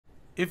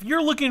If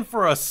you're looking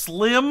for a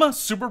slim,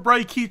 super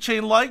bright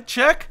keychain light,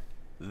 check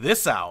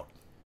this out.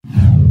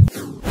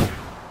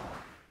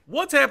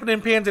 What's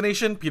happening, Panda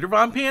Nation? Peter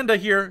Von Panda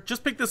here.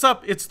 Just picked this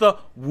up. It's the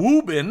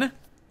Wuben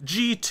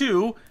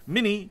G2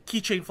 mini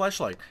keychain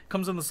flashlight.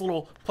 Comes in this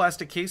little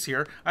plastic case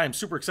here. I am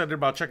super excited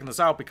about checking this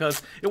out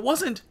because it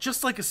wasn't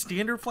just like a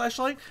standard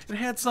flashlight. It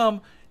had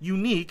some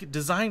unique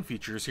design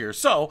features here.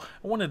 So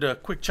I wanted to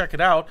quick check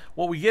it out.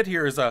 What we get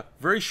here is a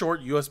very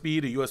short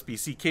USB to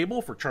USB-C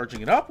cable for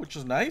charging it up, which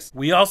is nice.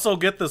 We also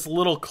get this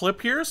little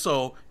clip here,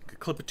 so you can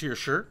clip it to your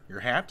shirt, your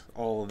hat,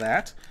 all of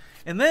that.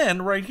 And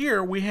then right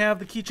here we have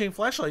the keychain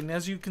flashlight, and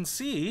as you can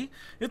see,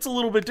 it's a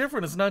little bit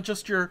different. It's not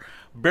just your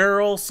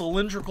barrel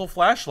cylindrical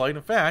flashlight.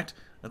 In fact,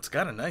 it's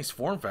got a nice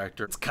form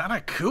factor. It's kind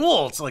of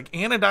cool. It's like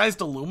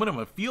anodized aluminum.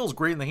 It feels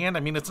great in the hand.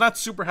 I mean, it's not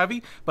super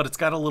heavy, but it's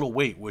got a little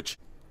weight, which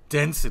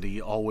density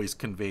always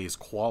conveys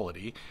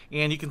quality.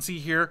 And you can see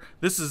here,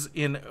 this is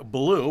in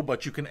blue,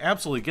 but you can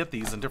absolutely get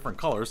these in different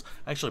colors.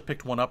 I actually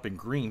picked one up in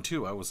green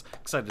too. I was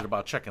excited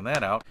about checking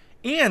that out.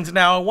 And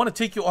now I want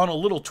to take you on a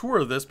little tour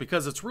of this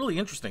because it's really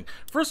interesting.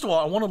 First of all,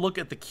 I want to look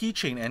at the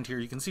keychain end here.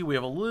 You can see we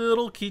have a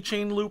little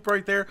keychain loop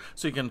right there,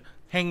 so you can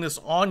hang this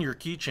on your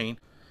keychain.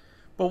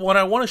 But what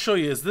I want to show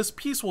you is this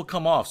piece will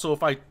come off. So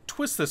if I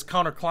twist this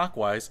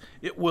counterclockwise,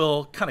 it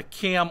will kind of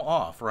cam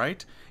off,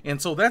 right?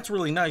 And so that's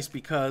really nice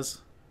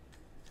because...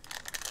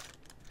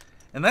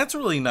 And that's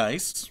really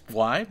nice.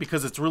 Why?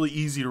 Because it's really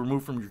easy to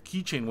remove from your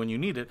keychain when you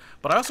need it.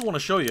 But I also want to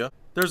show you,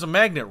 there's a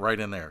magnet right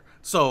in there.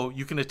 So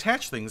you can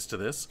attach things to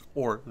this,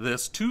 or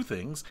this to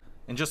things,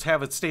 and just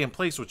have it stay in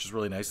place, which is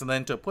really nice. And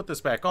then to put this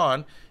back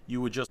on,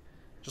 you would just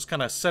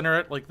kind of center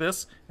it like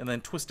this, and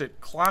then twist it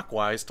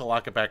clockwise to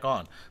lock it back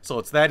on. So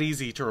it's that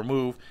easy to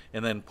remove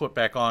and then put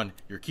back on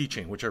your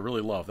keychain, which I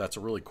really love. That's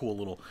a really cool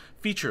little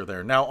feature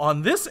there. Now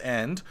on this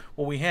end,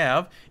 what we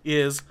have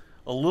is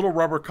a little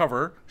rubber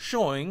cover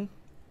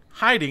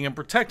hiding and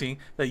protecting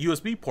that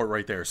USB port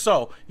right there.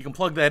 So you can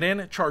plug that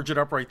in, charge it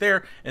up right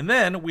there, and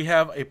then we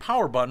have a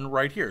power button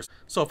right here.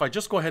 So if I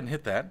just go ahead and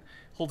hit that,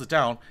 hold it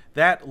down,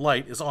 that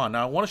light is on.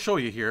 Now I want to show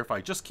you here, if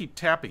I just keep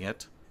tapping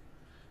it,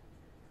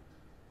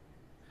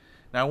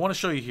 now I want to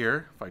show you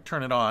here, if I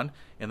turn it on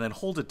and then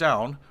hold it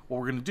down, what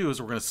we're going to do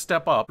is we're going to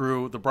step up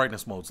through the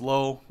brightness modes,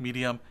 low,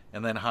 medium,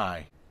 and then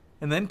high,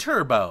 and then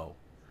turbo.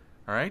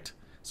 All right,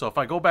 so if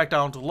I go back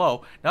down to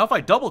low, now if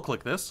I double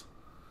click this,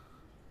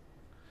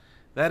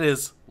 that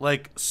is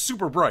like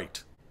super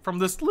bright from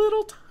this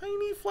little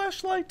tiny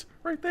flashlight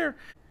right there.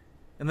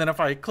 And then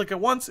if I click it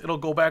once, it'll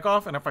go back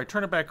off, and if I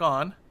turn it back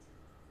on,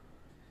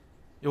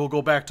 it will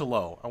go back to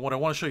low. And what I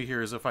want to show you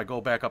here is if I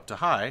go back up to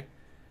high,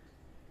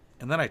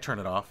 and then I turn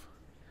it off,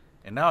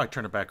 and now I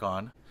turn it back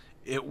on,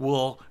 it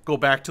will go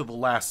back to the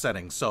last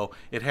setting. So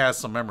it has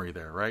some memory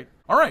there, right?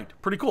 All right,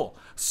 pretty cool.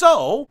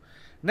 So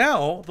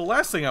now, the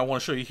last thing I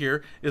want to show you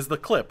here is the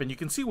clip. And you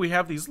can see we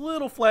have these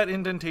little flat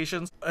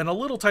indentations and a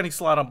little tiny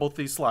slot on both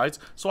these slides.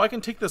 So I can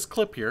take this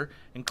clip here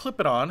and clip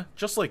it on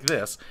just like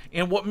this.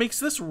 And what makes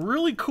this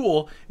really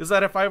cool is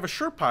that if I have a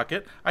shirt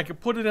pocket, I can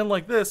put it in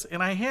like this,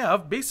 and I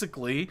have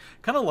basically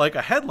kind of like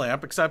a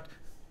headlamp, except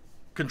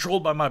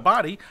controlled by my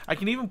body. I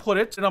can even put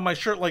it on my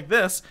shirt like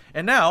this,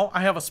 and now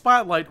I have a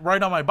spotlight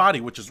right on my body,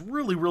 which is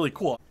really, really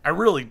cool. I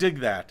really dig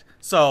that.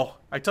 So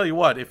I tell you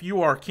what, if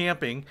you are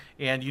camping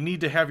and you need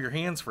to have your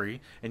hands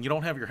free and you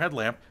don't have your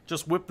headlamp,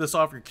 just whip this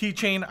off your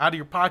keychain, out of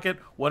your pocket,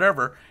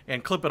 whatever,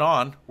 and clip it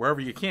on wherever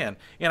you can.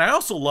 And I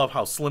also love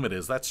how slim it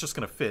is. That's just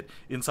going to fit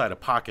inside a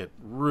pocket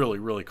really,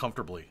 really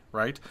comfortably,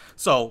 right?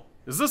 So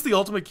is this the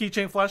ultimate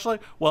keychain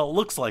flashlight? Well, it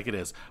looks like it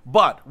is,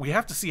 but we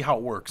have to see how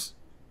it works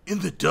in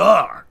the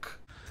dark.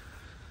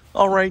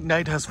 All right,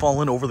 night has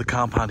fallen over the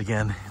compound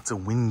again. It's a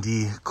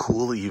windy,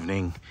 cool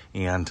evening,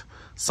 and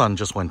sun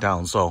just went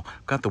down. So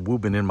I've got the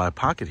Wuben in my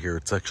pocket here.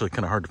 It's actually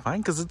kind of hard to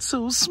find because it's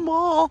so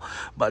small,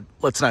 but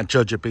let's not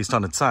judge it based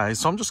on its size.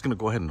 So I'm just going to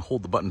go ahead and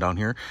hold the button down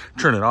here,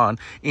 turn it on,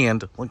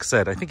 and like I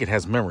said, I think it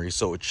has memory,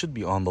 so it should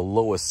be on the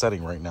lowest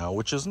setting right now,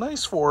 which is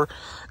nice for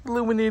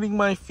illuminating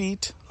my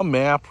feet, a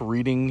map,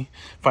 reading,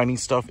 finding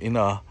stuff in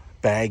a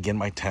bag in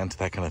my tent,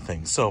 that kind of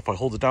thing. So if I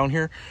hold it down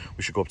here,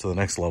 we should go up to the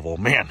next level.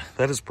 Man,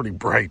 that is pretty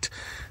bright.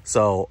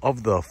 So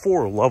of the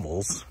 4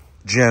 levels,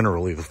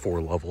 generally the 4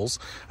 levels,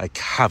 I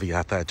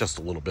caveat that just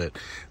a little bit.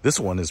 This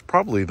one is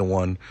probably the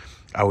one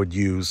I would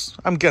use,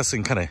 I'm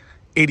guessing, kind of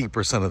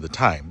 80% of the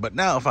time. But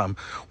now if I'm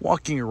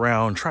walking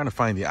around trying to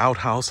find the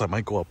outhouse, I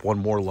might go up one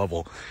more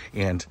level.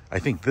 And I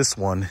think this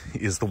one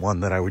is the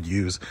one that I would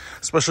use,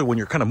 especially when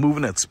you're kind of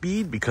moving at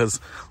speed, because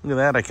look at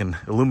that, I can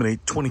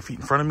illuminate 20 feet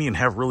in front of me and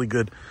have really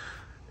good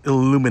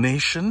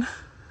illumination.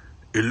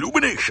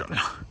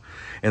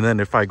 And then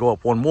if I go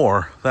up one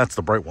more, that's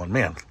the bright one.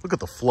 Man, look at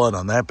the flood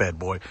on that bad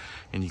boy.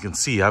 And you can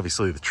see,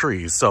 obviously, the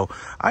trees. So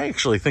I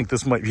actually think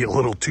this might be a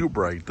little too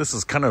bright. This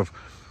is kind of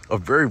a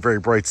very, very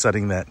bright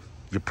setting that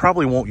you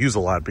probably won't use a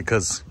lot,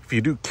 because if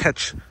you do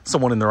catch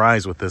someone in their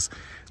eyes with this,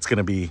 it's going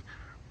to be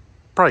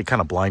probably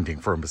kind of blinding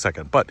for a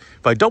second. But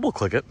if I double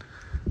click it,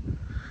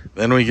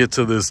 then we get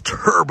to this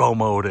turbo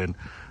mode, and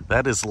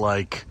that is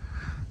like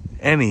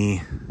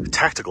any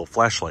tactical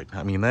flashlight.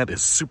 I mean, that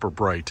is super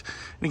bright.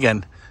 And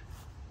again,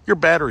 your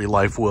battery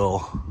life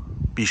will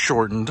be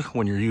shortened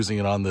when you're using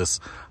it on this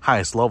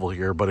highest level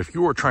here. But if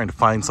you are trying to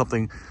find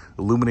something,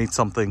 illuminate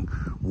something,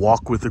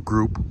 walk with a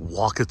group,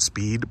 walk at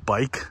speed,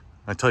 bike,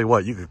 I tell you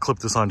what, you could clip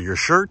this onto your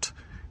shirt,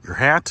 your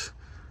hat,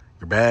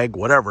 your bag,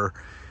 whatever,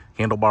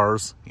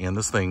 handlebars, and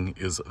this thing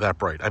is that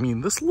bright. I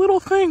mean, this little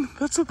thing,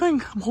 that's the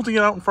thing. I'm holding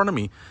it out in front of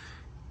me.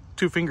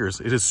 2 fingers.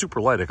 It is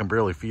super light. I can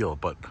barely feel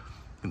it, but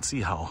you can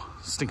see how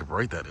stinking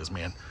bright that is,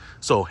 man.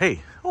 So,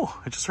 hey, oh,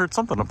 I just heard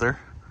something up there.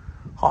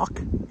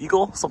 Hawk,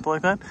 eagle, something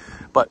like that.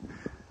 But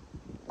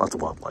lots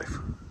of wildlife.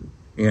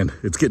 And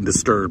it's getting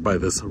disturbed by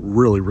this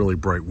really, really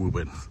bright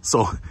Wuben.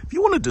 So if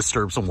you want to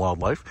disturb some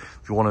wildlife,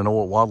 if you want to know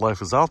what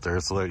wildlife is out there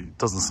so that it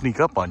doesn't sneak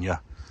up on you,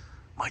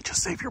 might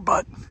just save your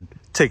butt.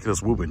 Take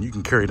this Wuben. You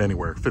can carry it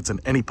anywhere. It fits in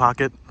any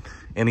pocket,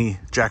 any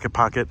jacket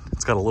pocket.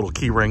 It's got a little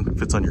key ring.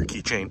 Fits on your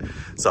keychain.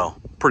 So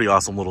pretty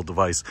awesome little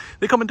device.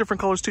 They come in different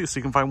colors too, so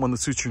you can find one that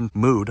suits your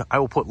mood. I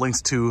will put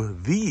links to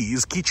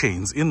these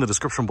keychains in the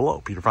description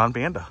below. Peter Von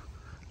Panda,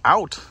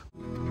 out.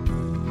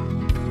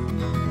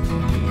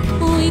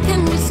 We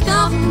can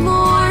discover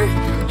more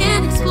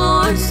and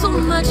explore so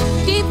much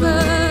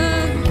deeper.